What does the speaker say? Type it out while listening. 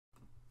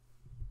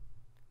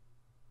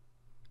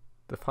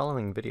The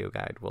following video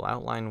guide will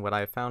outline what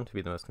I have found to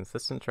be the most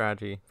consistent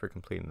strategy for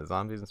completing the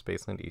Zombies in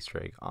Spaceland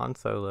Easter egg on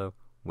solo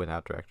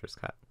without Director's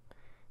Cut.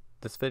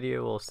 This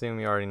video will assume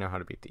you already know how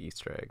to beat the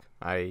Easter egg,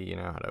 i.e. you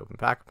know how to open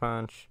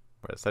Pack-a-Punch,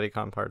 where the SETI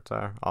parts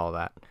are, all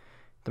that.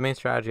 The main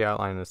strategy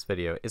outlined in this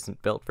video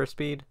isn't built for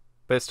speed,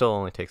 but it still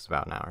only takes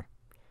about an hour.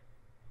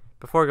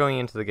 Before going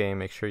into the game,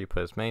 make sure you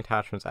put as many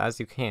attachments as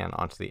you can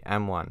onto the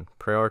M1,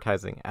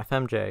 prioritizing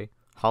FMJ,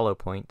 Hollow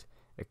Point,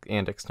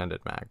 and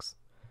Extended Mags.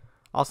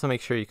 Also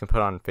make sure you can put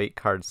on fate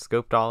cards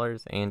Scope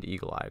Dollars and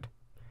Eagle Eyed.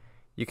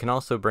 You can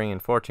also bring in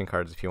fortune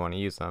cards if you want to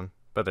use them,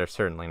 but they're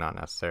certainly not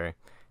necessary.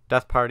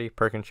 Death Party,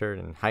 Perkinshirt,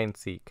 and Hide and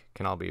Seek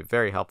can all be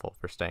very helpful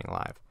for staying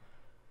alive.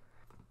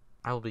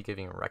 I will be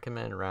giving a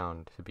recommended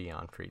round to be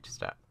on for each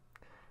step,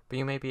 but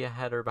you may be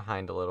ahead or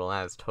behind a little,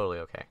 and that is totally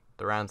okay.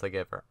 The rounds I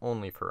give are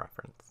only for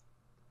reference.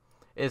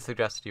 It is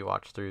suggested you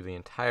watch through the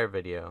entire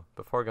video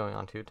before going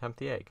on to attempt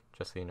the egg,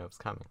 just so you know it's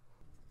coming.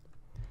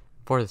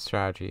 For this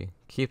strategy,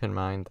 keep in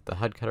mind that the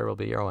HUD cutter will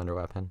be your wonder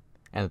weapon,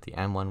 and that the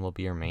M1 will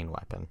be your main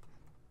weapon.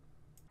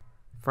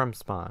 From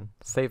spawn,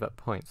 save up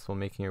points while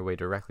making your way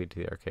directly to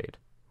the arcade.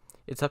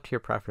 It's up to your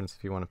preference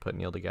if you want to put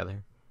Neil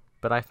together,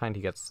 but I find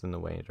he gets in the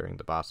way during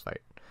the boss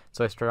fight,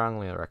 so I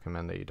strongly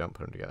recommend that you don't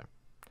put him together.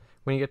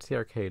 When you get to the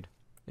arcade,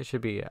 it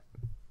should be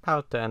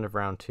about the end of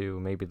round 2,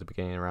 maybe the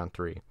beginning of round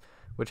 3,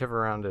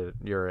 whichever round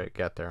you're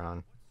get there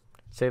on.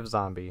 Save a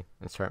zombie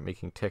and start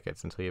making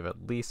tickets until you have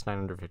at least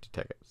 950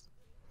 tickets.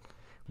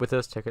 With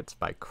those tickets,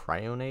 buy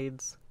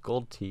Cryonades,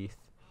 Gold Teeth,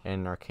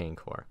 and an Arcane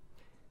Core.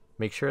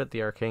 Make sure that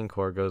the Arcane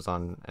Core goes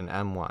on an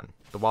M1.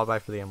 The wall buy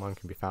for the M1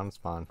 can be found in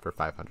spawn for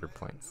 500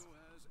 points.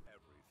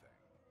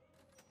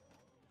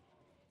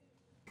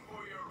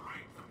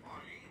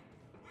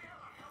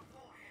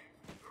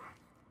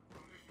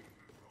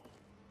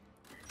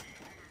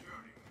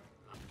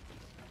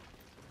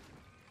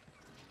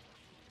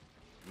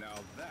 Now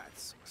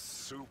that's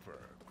super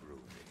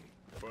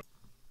groovy.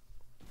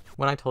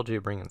 When I told you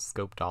to bring in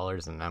Scope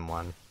Dollars and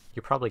M1,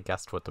 you probably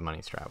guessed what the money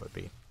strat would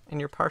be, and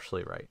you're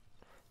partially right.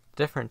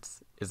 The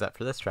difference is that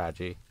for this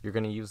strategy, you're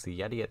going to use the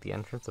Yeti at the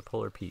entrance of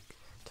Polar Peak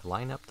to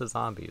line up the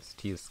zombies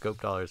to use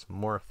Scope Dollars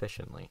more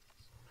efficiently.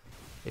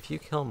 If you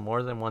kill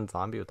more than one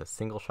zombie with a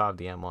single shot of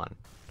the M1,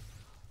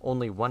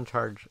 only one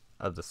charge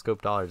of the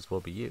Scope Dollars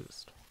will be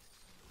used,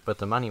 but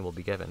the money will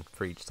be given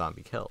for each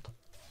zombie killed.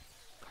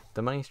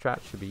 The money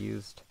strat should be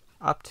used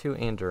up to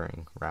and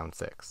during round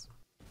 6.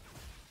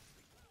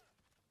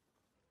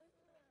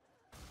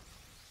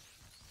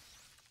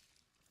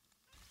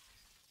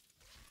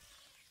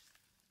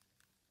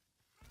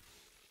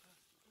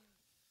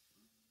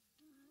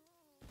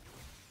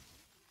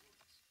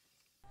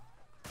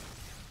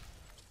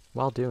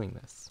 While doing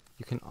this,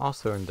 you can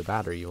also earn the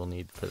battery you will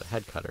need for the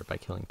head cutter by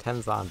killing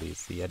 10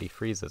 zombies the Yeti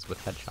freezes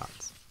with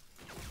headshots.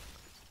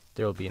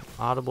 There will be an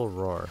audible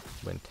roar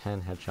when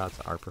 10 headshots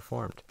are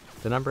performed.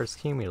 The number is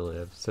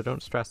cumulative, so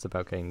don't stress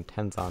about getting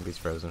 10 zombies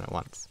frozen at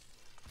once.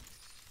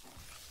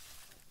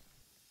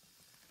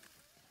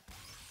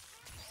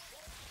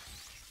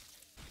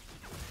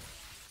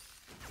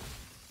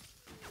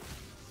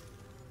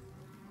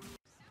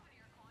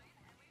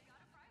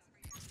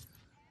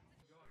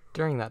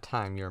 During that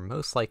time, you are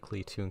most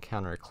likely to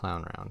encounter a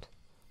clown round.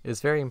 It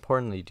is very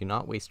important that you do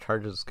not waste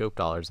charges of Scope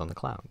Dollars on the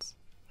clowns.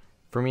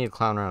 For me, the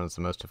clown round is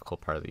the most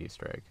difficult part of the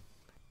Easter egg.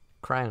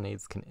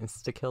 Cryonades can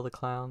insta-kill the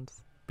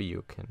clowns, but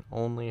you can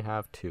only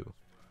have 2.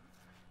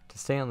 To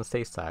stay on the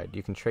safe side,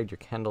 you can trade your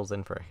kendalls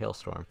in for a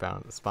hailstorm found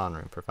at the spawn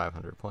room for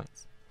 500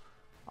 points.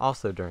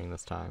 Also during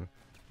this time,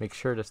 make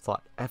sure to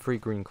slot every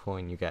green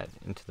coin you get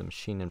into the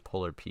machine in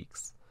Polar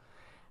Peaks.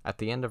 At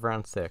the end of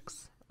round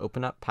 6,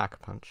 open up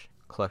Pack-a-Punch,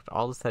 collect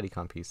all the SETI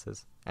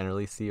pieces, and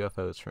release the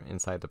UFOs from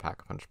inside the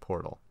Pack-a-Punch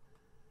portal.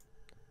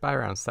 By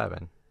round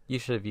 7, you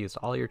should have used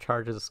all your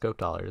charges of Scope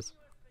Dollars,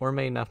 or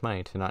made enough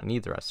money to not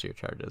need the rest of your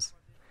charges.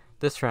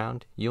 This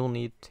round, you'll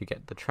need to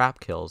get the trap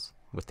kills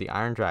with the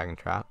Iron Dragon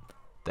Trap,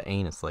 the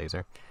Anus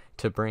Laser,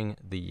 to bring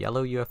the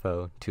yellow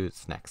UFO to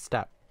its next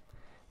step.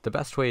 The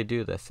best way to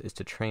do this is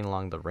to train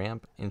along the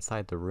ramp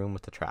inside the room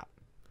with the trap,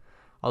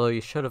 although you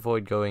should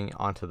avoid going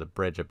onto the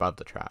bridge above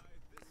the trap.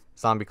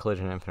 Zombie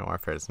Collision in Infinite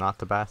Warfare is not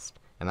the best,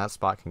 and that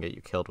spot can get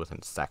you killed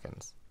within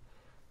seconds.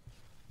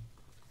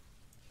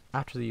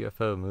 After the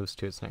UFO moves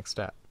to its next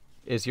step,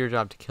 it is your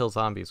job to kill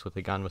zombies with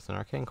a gun with an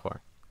Arcane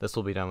Core. This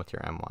will be done with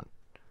your M1.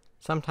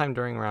 Sometime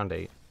during round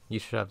 8, you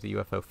should have the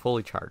UFO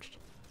fully charged,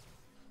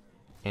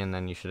 and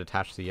then you should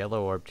attach the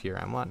yellow orb to your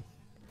M1.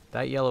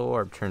 That yellow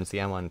orb turns the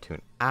M1 into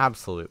an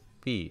absolute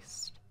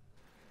beast.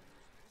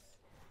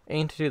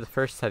 Aim to do the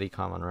first SETI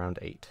on round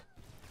 8.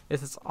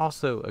 This is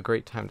also a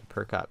great time to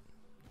perk up.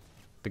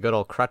 The good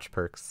old crutch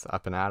perks,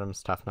 Up and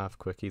Atoms, Tough Enough,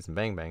 Quickies, and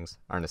Bang Bangs,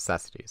 are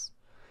necessities.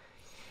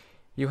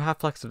 You have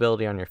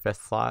flexibility on your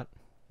 5th slot,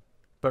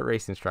 but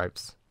Racing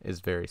Stripes is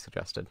very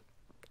suggested.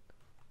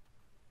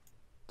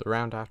 The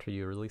round after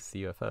you release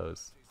the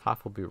UFOs,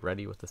 Hoff will be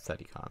ready with the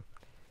SETI.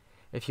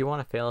 If you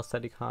want to fail a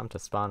SETI to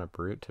spawn a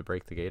brute to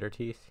break the gator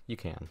teeth, you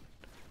can,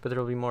 but there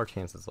will be more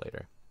chances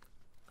later.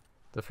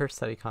 The first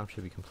seti comp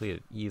should be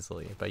completed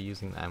easily by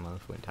using the M1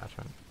 with wind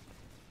attachment.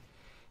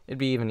 It'd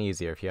be even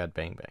easier if you had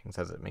bang bangs,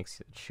 as it makes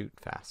it shoot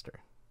faster.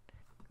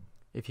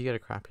 If you get a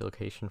crappy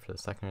location for the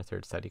second or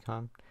third seti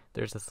comp,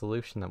 there's a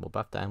solution that will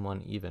buff the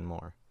M1 even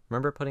more.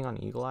 Remember putting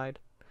on Eagle-Eyed?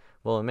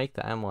 Well, it'll make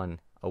the M1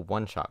 a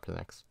one-shot for the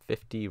next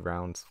 50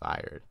 rounds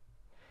fired.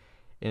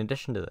 In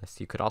addition to this,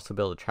 you could also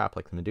build a trap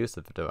like the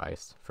Medusa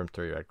device from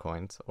 3 red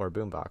coins, or a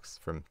boombox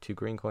from 2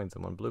 green coins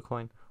and 1 blue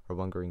coin, or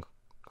 1 green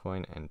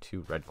coin and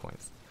 2 red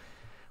coins.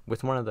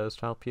 With one of those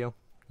to help you,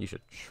 you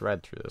should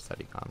shred through those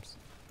seti comps.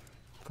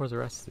 For the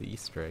rest of the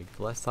Easter egg,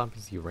 the less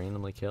zombies you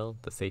randomly kill,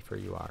 the safer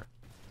you are.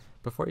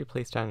 Before you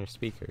place down your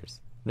speakers,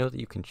 know that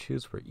you can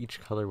choose where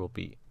each color will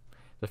be.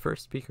 The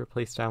first speaker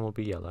placed down will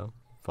be yellow,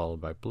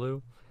 followed by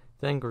blue,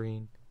 then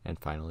green, and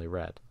finally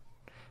red.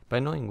 By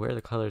knowing where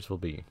the colors will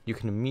be, you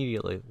can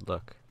immediately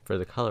look for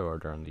the color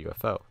order on the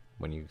UFO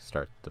when you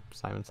start the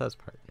Simon Says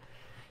part.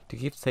 To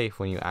keep safe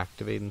when you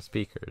activate the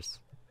speakers,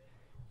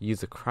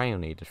 use a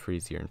cryonade to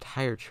freeze your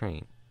entire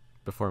train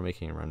before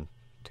making a run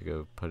to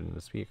go put in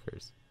the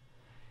speakers.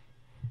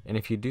 And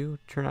if you do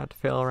turn out to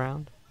fail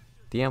around,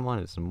 the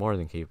M1 is more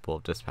than capable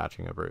of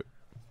dispatching a brute.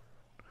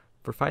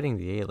 For fighting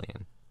the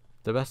alien,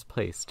 the best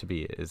place to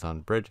be is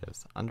on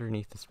bridges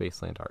underneath the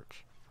Spaceland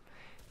arch.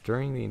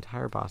 During the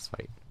entire boss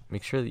fight,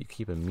 make sure that you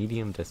keep a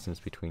medium distance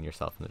between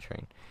yourself and the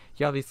train.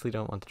 You obviously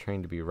don't want the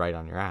train to be right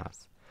on your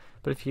ass,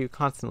 but if you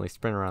constantly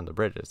sprint around the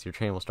bridges, your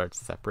train will start to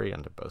separate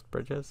under both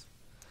bridges.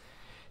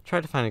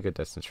 Try to find a good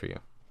distance for you.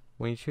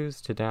 When you choose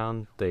to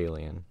down the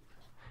alien,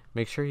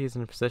 make sure he is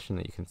in a position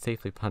that you can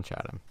safely punch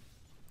at him.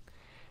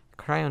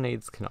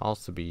 Cryonades can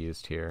also be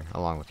used here,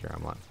 along with your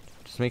M1.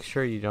 Just make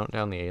sure you don't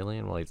down the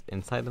alien while he's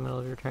inside the middle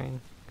of your train,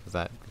 because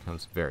that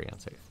becomes very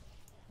unsafe.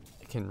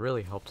 It can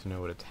really help to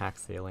know what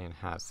attacks the alien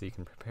has so you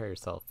can prepare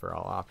yourself for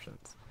all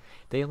options.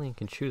 The alien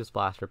can shoot his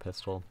blaster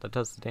pistol that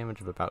does the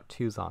damage of about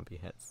 2 zombie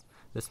hits.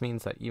 This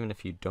means that even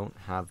if you don't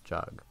have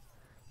Jug,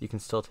 you can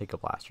still take a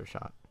blaster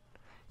shot.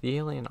 The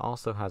alien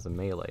also has a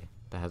melee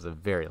that has a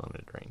very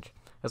limited range.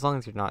 As long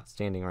as you're not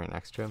standing right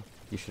next to him,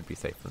 you should be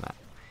safe from that.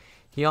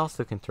 He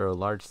also can throw a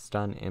large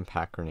stun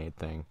impact grenade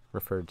thing,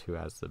 referred to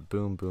as the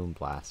Boom Boom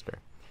Blaster.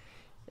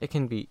 It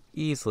can be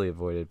easily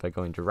avoided by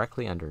going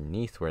directly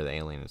underneath where the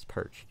alien is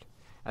perched,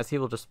 as he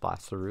will just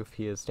blast the roof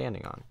he is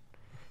standing on.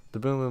 The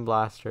Boom Boom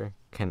Blaster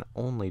can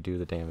only do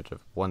the damage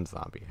of 1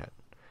 zombie hit,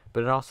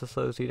 but it also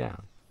slows you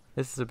down.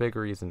 This is a big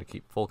reason to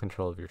keep full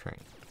control of your train.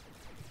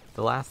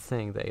 The last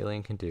thing the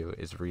alien can do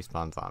is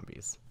respawn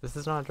zombies. This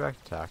is not a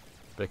direct attack,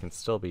 but it can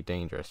still be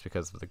dangerous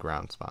because of the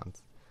ground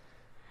spawns.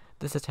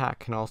 This attack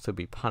can also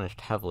be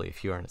punished heavily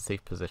if you are in a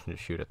safe position to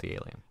shoot at the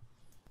alien.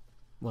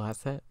 Well,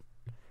 that's it.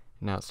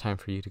 Now it's time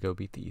for you to go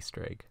beat the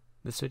Easter egg.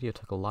 This video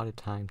took a lot of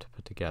time to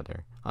put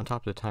together, on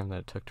top of the time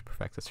that it took to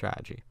perfect the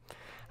strategy.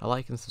 A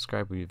like and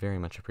subscribe would be very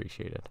much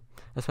appreciated.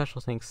 A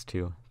special thanks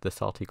to the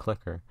Salty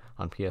Clicker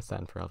on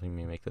PSN for helping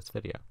me make this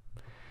video.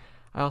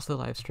 I also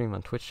live stream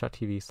on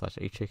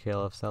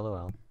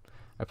twitch.tv/HAKLFSLOL.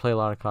 I play a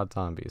lot of COD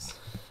Zombies,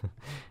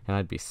 and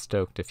I'd be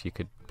stoked if you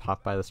could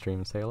pop by the stream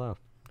and say hello.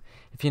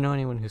 If you know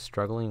anyone who's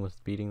struggling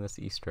with beating this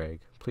Easter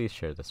egg, please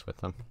share this with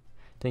them.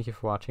 Thank you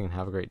for watching and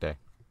have a great day.